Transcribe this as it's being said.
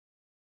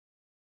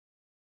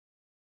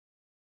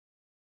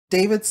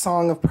David's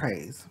song of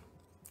praise.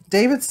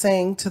 David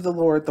sang to the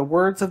Lord the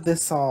words of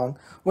this song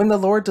when the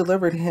Lord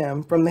delivered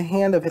him from the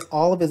hand of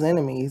all of his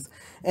enemies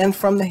and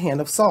from the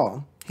hand of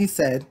Saul. He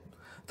said,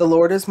 "The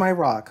Lord is my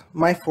rock,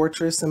 my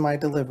fortress, and my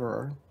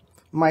deliverer.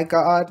 My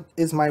God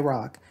is my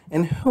rock,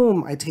 in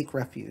whom I take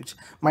refuge,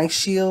 my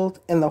shield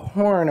and the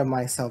horn of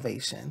my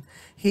salvation.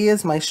 He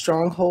is my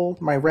stronghold,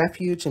 my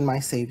refuge, and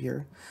my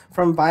Savior.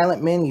 From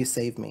violent men you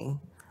save me.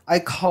 I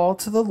call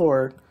to the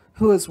Lord,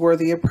 who is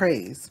worthy of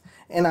praise,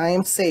 and I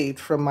am saved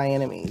from my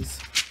enemies.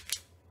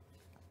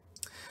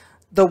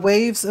 The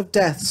waves of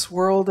death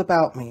swirled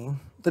about me.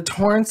 The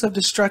torrents of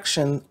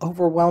destruction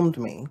overwhelmed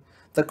me.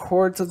 The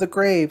cords of the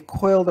grave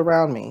coiled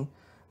around me.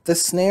 The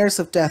snares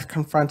of death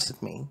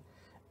confronted me.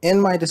 In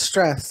my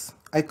distress,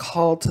 I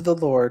called to the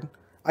Lord.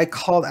 I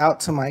called out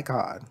to my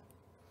God.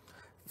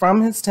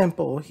 From his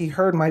temple, he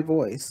heard my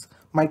voice.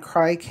 My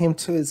cry came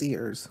to his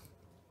ears."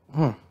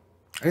 I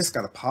just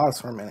got to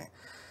pause for a minute.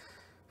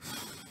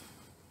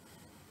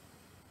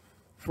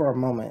 For a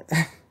moment.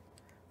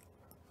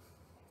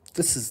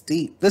 This is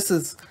deep. This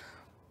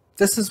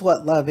is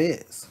what love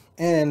is.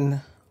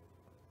 And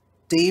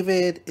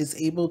David is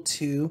able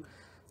to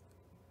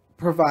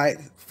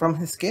provide from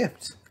his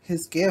gift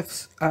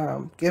gift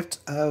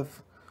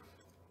of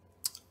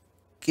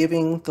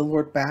giving the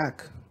Lord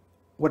back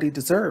what he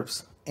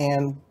deserves.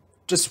 And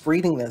just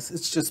reading this,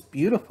 it's just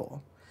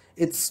beautiful.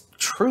 It's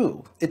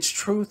true. It's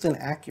truth and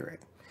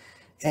accurate.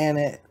 And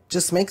it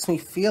just makes me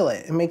feel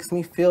it. It makes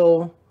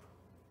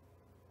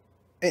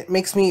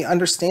me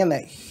understand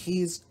that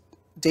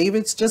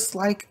David's just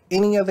like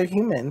any other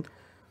human.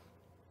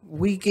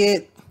 We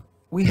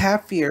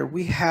have fear,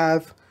 we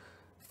have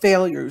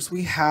failures,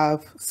 we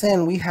have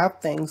sin, we have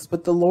things,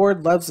 but the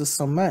Lord loves us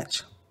so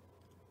much.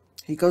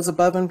 He goes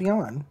above and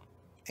beyond.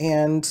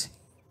 And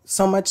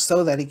so much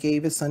so that he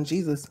gave his son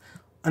Jesus.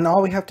 And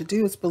all we have to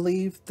do is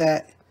believe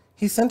that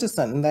he sent his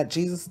son and that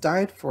Jesus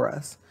died for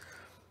us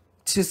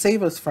to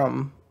save us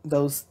from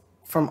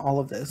all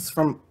of this,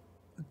 from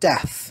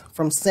death,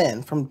 from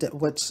sin,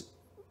 which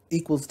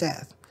equals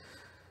death.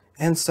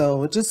 And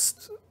so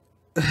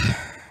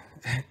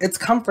it's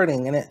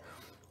comforting, and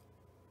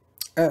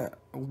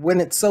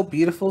when it's so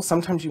beautiful,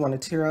 sometimes you want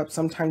to tear up,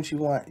 sometimes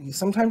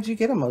you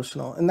get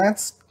emotional, and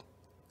that's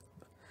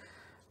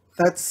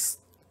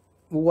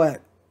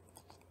what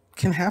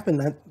can happen,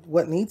 that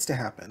what needs to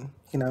happen,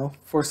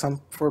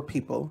 for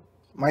people,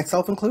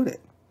 myself included.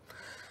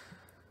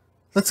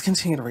 Let's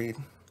continue to read.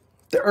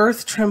 The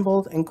earth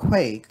trembled and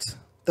quaked.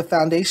 The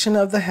foundation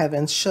of the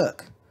heavens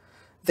shook.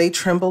 They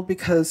trembled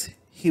because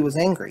he was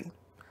angry.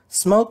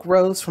 Smoke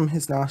rose from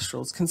his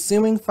nostrils.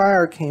 Consuming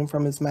fire came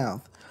from his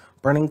mouth.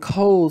 Burning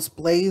coals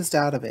blazed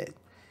out of it.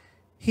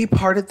 He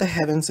parted the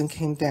heavens and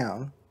came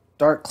down.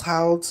 Dark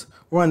clouds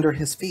were under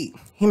his feet.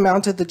 He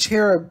mounted the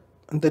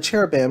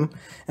cherubim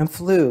and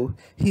flew.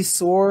 He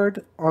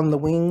soared on the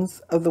wings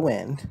of the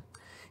wind.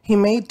 He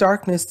made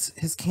darkness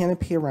his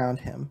canopy around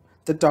him,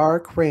 the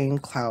dark rain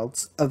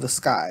clouds of the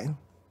sky.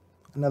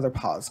 Another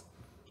pause.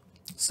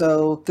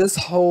 So this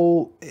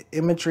whole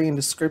imagery and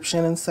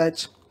description and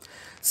such,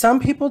 some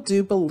people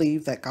do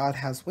believe that God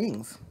has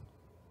wings.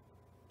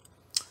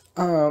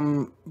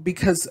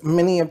 Because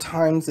many of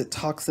times it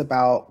talks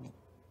about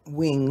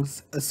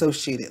wings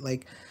associated,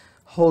 like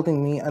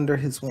holding me under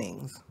his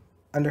wing.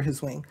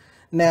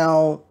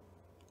 Now,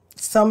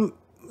 some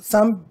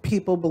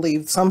people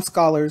believe, some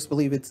scholars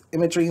believe it's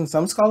imagery, and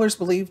some scholars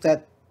believe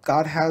that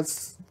God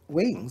has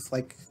wings.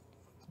 Like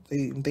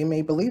they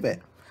may believe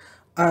it.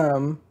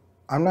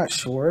 I'm not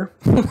sure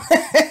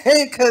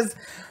because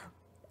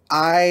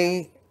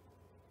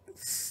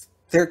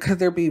could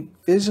there be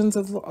visions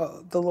of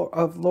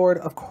Lord,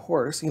 of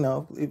course,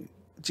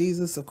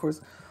 Jesus, of course.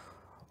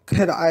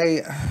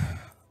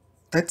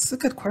 That's a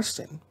good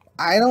question.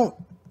 I don't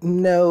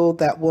know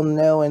that we'll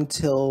know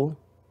until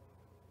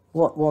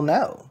we're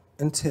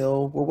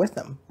with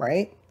him,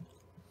 right?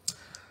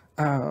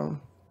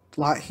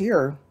 Lot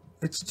here,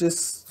 it's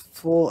just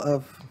full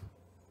of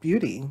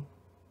beauty.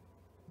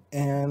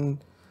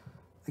 And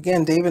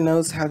again, David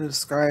knows how to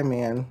describe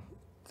man.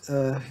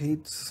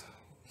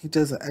 He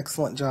does an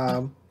excellent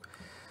job.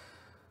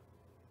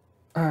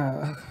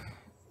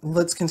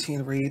 Let's continue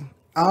to read.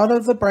 Out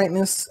of the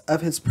brightness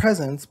of his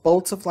presence,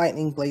 bolts of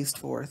lightning blazed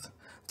forth.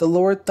 The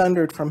Lord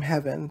thundered from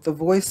heaven. The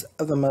voice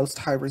of the Most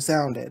High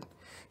resounded.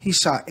 He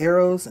shot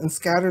arrows and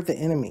scattered the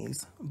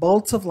enemies,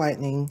 bolts of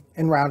lightning,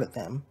 and routed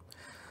them.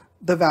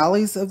 The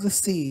valleys of the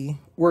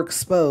sea were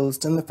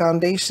exposed, and the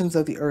foundations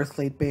of the earth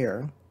laid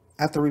bare,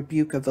 at the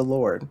rebuke of the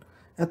Lord,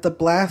 at the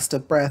blast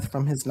of breath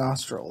from his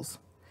nostrils.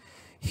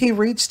 He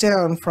reached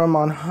down from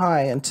on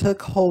high and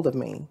took hold of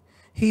me.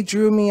 He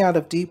drew me out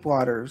of deep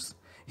waters.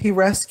 He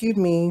rescued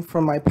me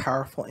from my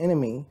powerful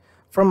enemy,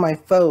 from my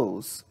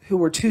foes who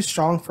were too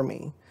strong for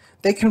me.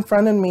 They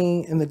confronted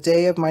me in the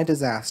day of my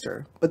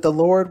disaster, but the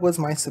Lord was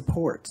my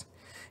support.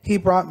 He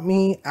brought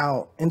me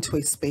out into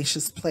a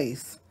spacious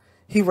place.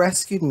 He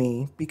rescued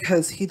me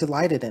because he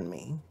delighted in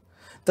me.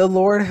 The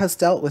Lord has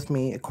dealt with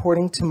me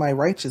according to my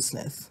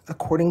righteousness,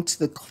 according to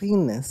the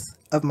cleanness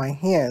of my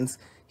hands.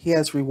 he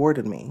has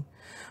rewarded me.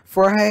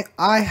 For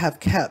I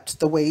have kept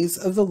the ways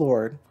of the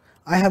Lord.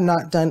 I have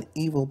not done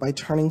evil by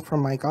turning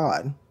from my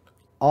God.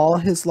 All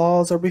his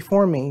laws are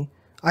before me.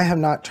 I have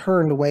not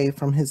turned away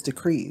from his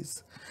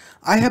decrees.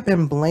 I have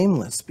been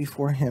blameless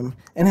before him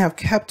and have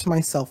kept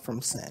myself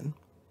from sin.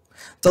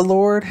 The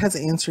Lord has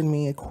answered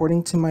me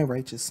according to my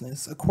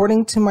righteousness,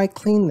 according to my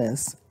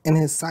cleanness in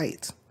his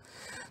sight.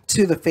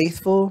 To the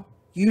faithful,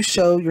 you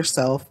show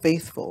yourself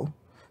faithful.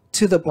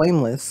 To the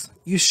blameless,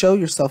 you show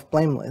yourself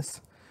blameless.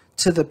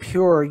 To the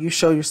pure, you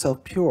show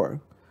yourself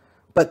pure.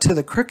 But to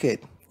the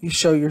crooked, you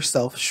show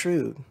yourself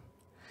shrewd.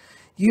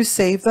 You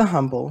save the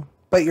humble,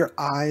 but your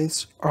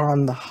eyes are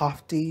on the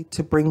haughty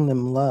to bring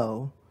them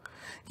low.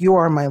 You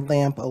are my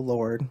lamp, O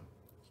Lord.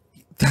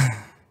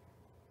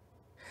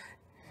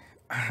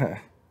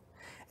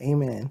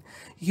 Amen.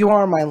 You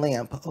are my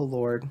lamp, O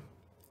Lord.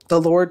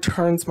 The Lord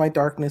turns my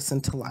darkness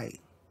into light.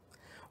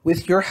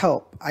 With your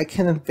help, I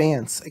can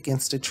advance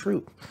against a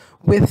troop.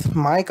 With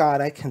my God,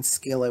 I can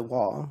scale a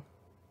wall.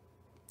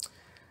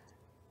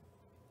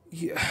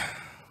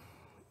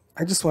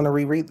 I just want to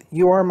reread.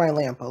 You are my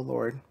lamp, O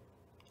Lord.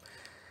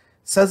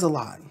 Says a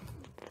lot.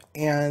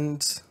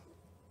 And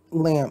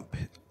lamp,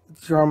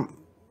 your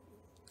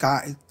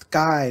guide,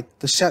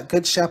 the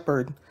good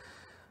shepherd,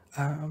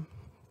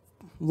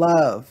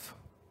 love,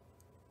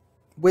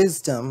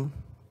 wisdom,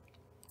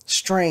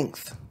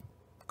 strength,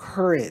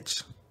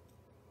 courage.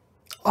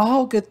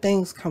 All good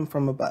things come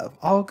from above.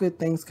 All good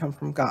things come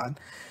from God.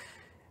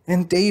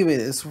 And David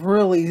is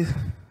really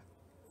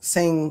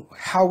saying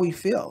how we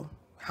feel,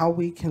 how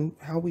we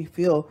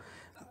feel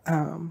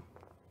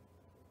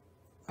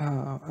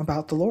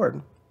about the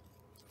Lord.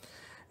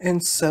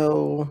 And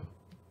so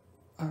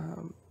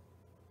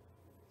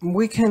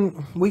we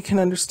can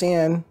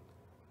understand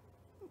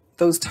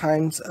those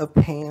times of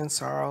pain and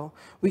sorrow.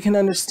 We can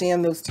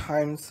understand those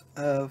times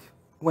of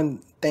when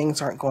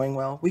things aren't going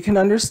well. We can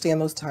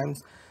understand those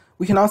times.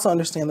 We can also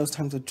understand those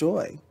times of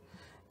joy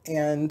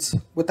and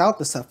without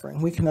the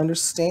suffering. We can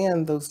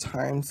understand those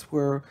times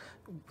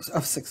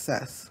of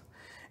success.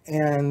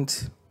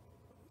 And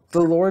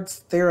the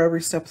Lord's there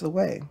every step of the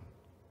way.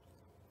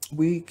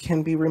 We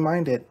can be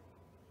reminded,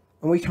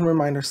 and we can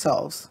remind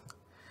ourselves.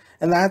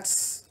 And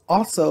that's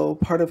also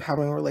part of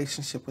having a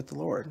relationship with the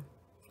Lord.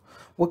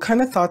 What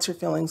kind of thoughts or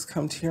feelings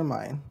come to your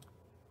mind?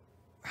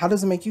 How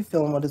does it make you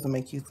feel, and what does it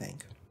make you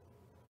think?